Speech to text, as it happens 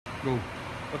Go.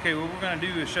 Okay, what we're going to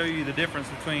do is show you the difference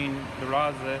between the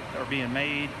rods that are being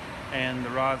made and the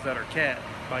rods that are cat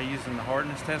by using the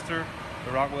hardness tester,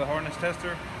 the Rockwell hardness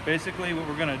tester. Basically what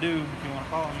we're going to do, if you want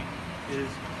to follow me, is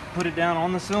put it down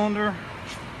on the cylinder,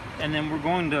 and then we're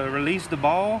going to release the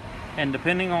ball, and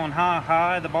depending on how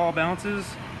high the ball bounces,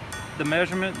 the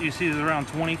measurement you see is around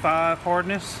 25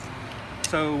 hardness.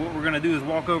 So what we're going to do is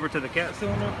walk over to the cat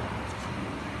cylinder,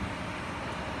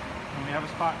 and we have a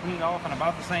spot cleaned off in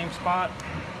about the same spot.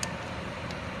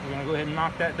 We're going to go ahead and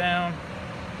knock that down,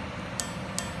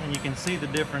 and you can see the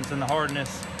difference in the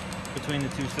hardness between the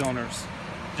two cylinders.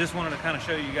 Just wanted to kind of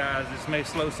show you guys, this may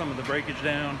slow some of the breakage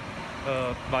down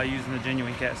by using the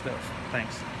genuine cat stuff.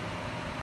 Thanks.